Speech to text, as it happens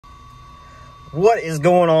What is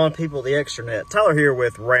going on, people of the extranet? Tyler here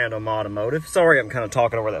with Random Automotive. Sorry, I'm kind of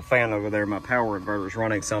talking over that fan over there. My power inverter's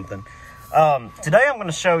running something. Today I'm going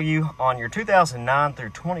to show you on your 2009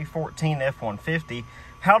 through 2014 F-150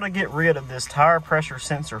 how to get rid of this tire pressure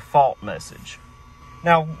sensor fault message.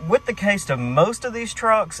 Now, with the case of most of these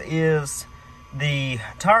trucks is the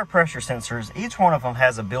tire pressure sensors, each one of them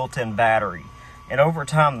has a built-in battery. And over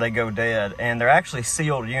time they go dead, and they're actually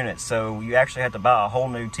sealed units, so you actually have to buy a whole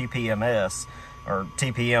new TPMS, or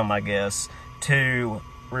TPM I guess, to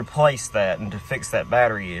replace that and to fix that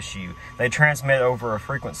battery issue. They transmit over a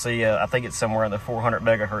frequency, I think it's somewhere in the 400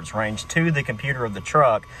 megahertz range, to the computer of the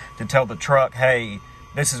truck to tell the truck, hey,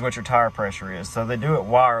 this is what your tire pressure is. So they do it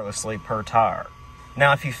wirelessly per tire.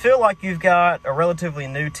 Now, if you feel like you've got a relatively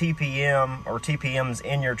new TPM or TPMs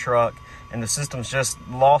in your truck and the system's just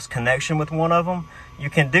lost connection with one of them, you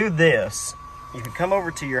can do this. You can come over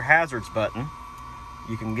to your hazards button.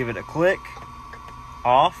 You can give it a click,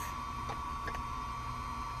 off.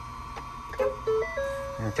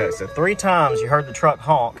 Okay, so 3 times you heard the truck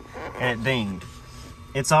honk and it dinged.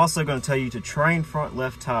 It's also going to tell you to train front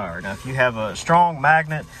left tire. Now, if you have a strong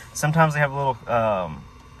magnet, sometimes they have a little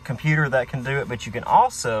computer that can do it, but you can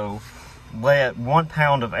also let 1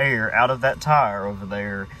 pound of air out of that tire over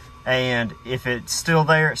there, and if it's still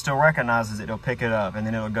there, it still recognizes it, it'll pick it up, and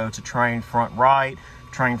then it'll go to train front right,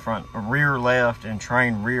 train front rear left, and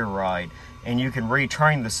train rear right, and you can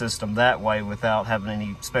retrain the system that way without having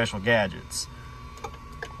any special gadgets.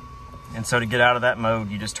 And so to get out of that mode,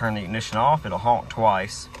 you just turn the ignition off, it'll honk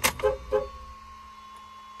twice,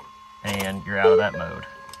 and you're out of that mode.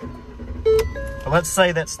 But let's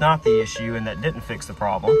say that's not the issue and that didn't fix the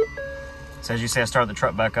problem. So as you see, I started the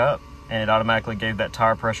truck back up and it automatically gave that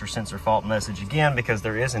tire pressure sensor fault message again because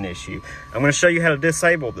there is an issue. I'm going to show you how to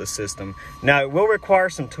disable this system. Now, it will require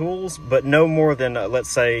some tools, but no more than, let's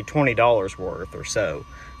say, $20 worth or so.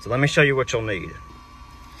 So let me show you what you'll need.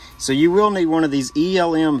 So you will need one of these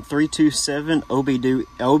ELM327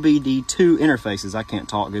 OBD2 interfaces. I can't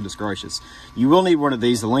talk, goodness gracious. You will need one of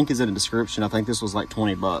these. The link is in the description. I think this was like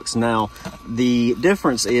 20 bucks. Now, the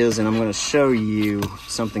difference is, and I'm going to show you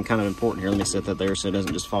something kind of important here. Let me set that there so it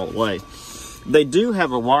doesn't just fall away. They do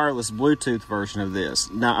have a wireless Bluetooth version of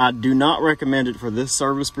this. Now, I do not recommend it for this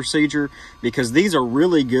service procedure because these are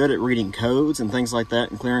really good at reading codes and things like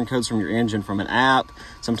that and clearing codes from your engine from an app.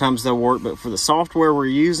 Sometimes they'll work, but for the software we're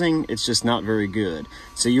using, it's just not very good.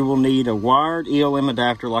 So you will need a wired ELM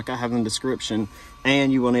adapter like I have in the description,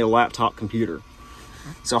 and you will need a laptop computer.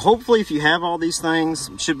 So hopefully if you have all these things,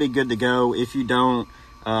 it should be good to go. If you don't,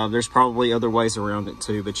 there's probably other ways around it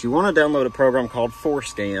too. But you want to download a program called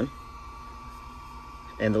ForScan.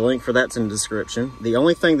 And the link for that's in the description. The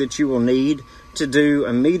only thing that you will need to do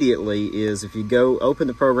immediately is if you go open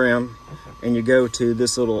the program and you go to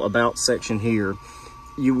this little about section here,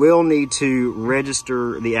 you will need to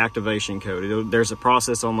register the activation code. There's a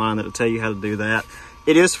process online that'll tell you how to do that.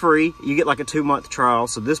 It is free. You get like a 2-month trial,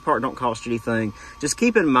 so this part don't cost you anything. Just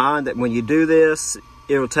keep in mind that when you do this,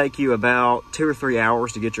 it'll take you about 2 or 3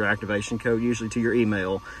 hours to get your activation code, usually to your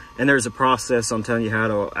email. And there's a process on telling you how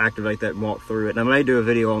to activate that and walk through it. And I may do a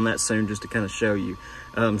video on that soon just to kind of show you.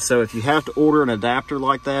 So if you have to order an adapter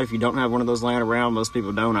like that, if you don't have one of those laying around, most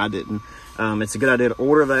people don't, I didn't. It's a good idea to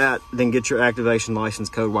order that, then get your activation license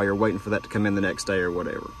code while you're waiting for that to come in the next day or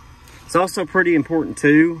whatever. It's also pretty important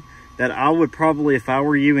too, that I would probably, if I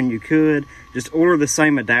were you and you could, just order the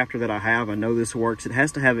same adapter that I have. I know this works. It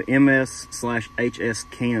has to have an MS/HS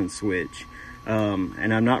CAN switch.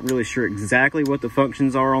 And I'm not really sure exactly what the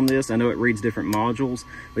functions are on this. I know it reads different modules,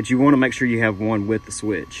 but you want to make sure you have one with the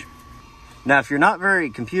switch. Now, if you're not very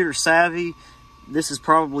computer savvy, this is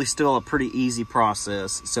probably still a pretty easy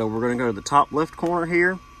process. So we're going to go to the top left corner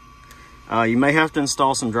here. You may have to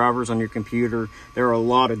install some drivers on your computer. There are a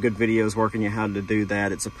lot of good videos working you how to do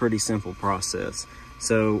that. It's a pretty simple process.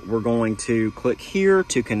 So we're going to click here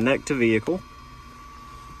to connect to vehicle.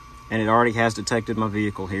 And it already has detected my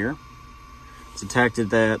vehicle here. It's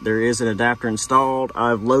detected that there is an adapter installed.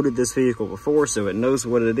 I've loaded this vehicle before, so it knows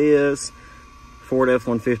what it is. Ford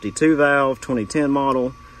F-150 2-valve, 2010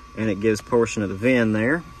 model, and it gives portion of the VIN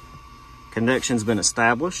there. Connection's been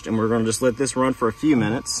established, and we're going to just let this run for a few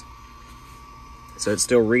minutes. So it's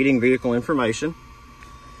still reading vehicle information.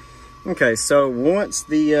 Okay, so once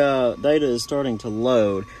the data is starting to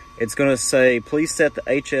load, it's going to say, please set the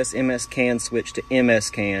HS/MS CAN switch to MS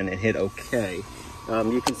CAN and hit OK.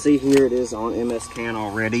 You can see here it is on MS CAN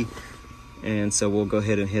already, and so we'll go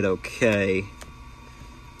ahead and hit OK.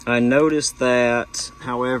 I noticed that,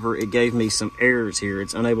 however, it gave me some errors here.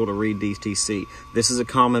 It's unable to read DTC. This is a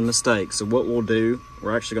common mistake. So what we'll do,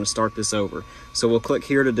 we're actually going to start this over. So we'll click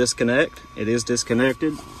here to disconnect. It is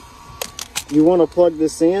disconnected. You want to plug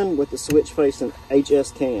this in with the switch facing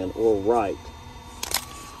HS can or right.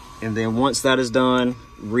 And then once that is done,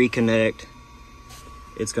 reconnect.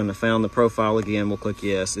 It's going to found the profile again. We'll click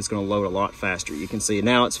yes. It's going to load a lot faster. You can see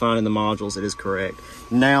now it's finding the modules. It is correct.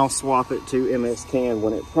 Now swap it to MS CAN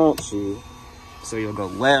when it prompts you. So you'll go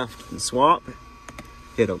left and swap,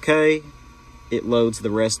 hit OK. It loads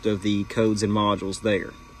the rest of the codes and modules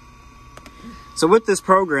there. So with this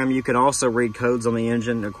program, you can also read codes on the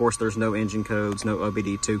engine. Of course, there's no engine codes, no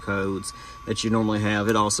OBD2 codes that you normally have.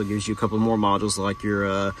 It also gives you a couple more modules like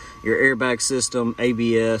your airbag system,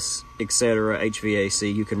 ABS, etc.,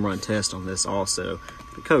 HVAC. You can run tests on this also.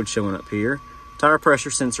 The code showing up here. Tire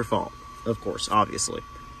pressure sensor fault, of course, obviously.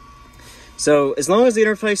 So as long as the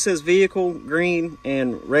interface says vehicle green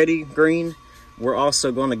and ready green, we're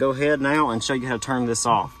also going to go ahead now and show you how to turn this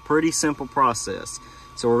off. Pretty simple process.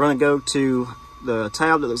 So we're going to go to the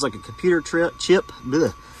tab that looks like a computer chip.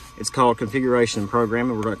 Blech. It's called configuration and program,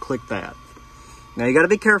 and we're going to click that. Now you got to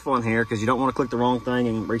be careful in here because you don't want to click the wrong thing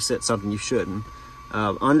and reset something you shouldn't.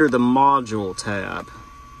 Under the module tab,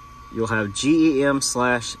 you'll have GEM/SJB.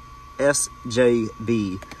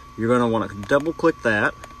 You're going to want to double click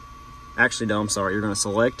that. Actually, no, I'm sorry. You're going to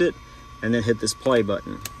select it and then hit this play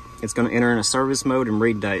button. It's going to enter in a service mode and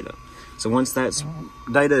read data. So once that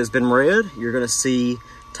data has been read, you're going to see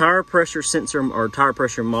tire pressure sensor or tire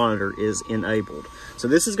pressure monitor is enabled. So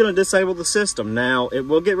this is going to disable the system. Now, it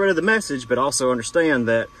will get rid of the message, but also understand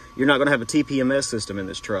that you're not going to have a TPMS system in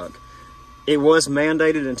this truck. It was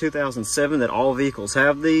mandated in 2007 that all vehicles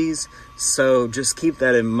have these. So just keep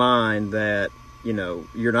that in mind that, you know,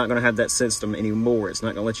 you're not going to have that system anymore. It's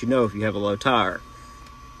not going to let you know if you have a low tire.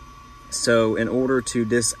 So in order to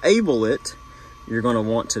disable it, you're going to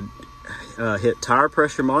want to hit tire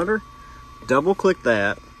pressure monitor, double click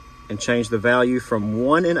that, and change the value from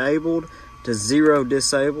 1 enabled to 0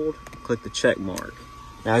 disabled. Click the check mark.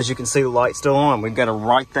 Now as you can see, the light's still on. We've got to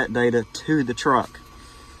write that data to the truck.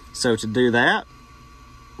 So to do that,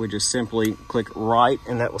 we just simply click write,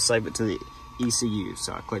 and that will save it to the ECU.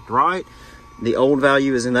 So I clicked write. The old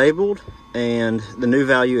value is enabled and the new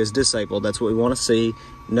value is disabled. That's what we want to see.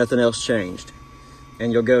 Nothing else changed.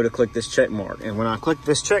 And you'll go to click this check mark. And when I click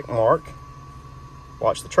this check mark,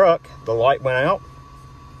 watch the truck, the light went out.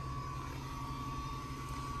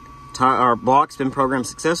 Our block's been programmed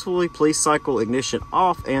successfully. Please cycle ignition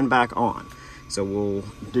off and back on. So we'll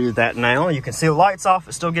do that now. You can see the light's off.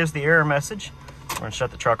 It still gives the error message. We're going to shut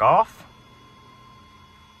the truck off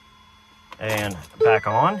and back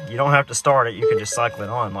on. You don't have to start it. You can just cycle it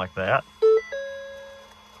on like that.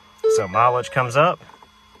 So mileage comes up.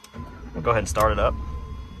 We'll go ahead and start it up.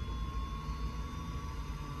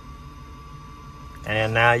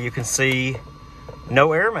 And now you can see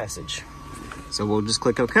no error message. So we'll just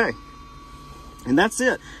click OK. And that's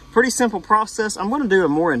it. Pretty simple process. I'm going to do a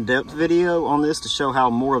more in-depth video on this to show how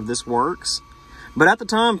more of this works. But at the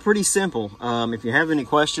time, pretty simple. If you have any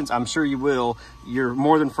questions, I'm sure you will. You're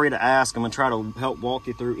more than free to ask. I'm going to try to help walk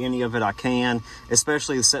you through any of it I can,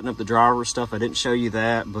 especially the setting up the driver stuff. I didn't show you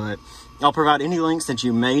that, but I'll provide any links that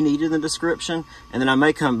you may need in the description. And then I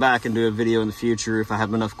may come back and do a video in the future if I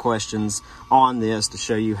have enough questions on this to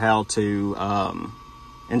show you how to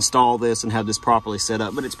install this and have this properly set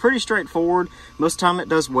up. But it's pretty straightforward. Most of the time it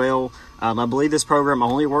does well. I believe this program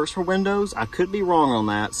only works for Windows. I could be wrong on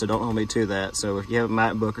that, so don't hold me to that. So if you have a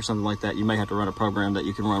MacBook or something like that, you may have to run a program that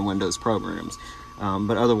you can run Windows programs.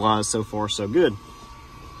 But otherwise, so far, so good.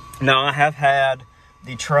 Now, I have had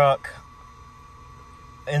the truck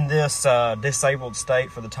in this disabled state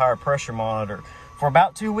for the tire pressure monitor for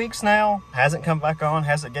about 2 weeks now. Hasn't come back on,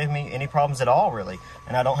 hasn't gave me any problems at all, really.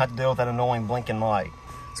 And I don't have to deal with that annoying blinking light.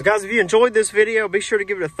 So guys, if you enjoyed this video, be sure to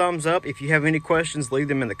give it a thumbs up. If you have any questions, leave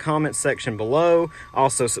them in the comments section below.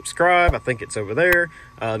 Also subscribe, I think it's over there,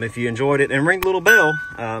 if you enjoyed it. And ring the little bell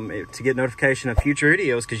to get notification of future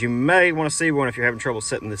videos, because you may want to see one if you're having trouble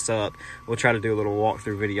setting this up. We'll try to do a little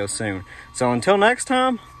walkthrough video soon. So until next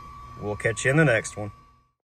time, we'll catch you in the next one.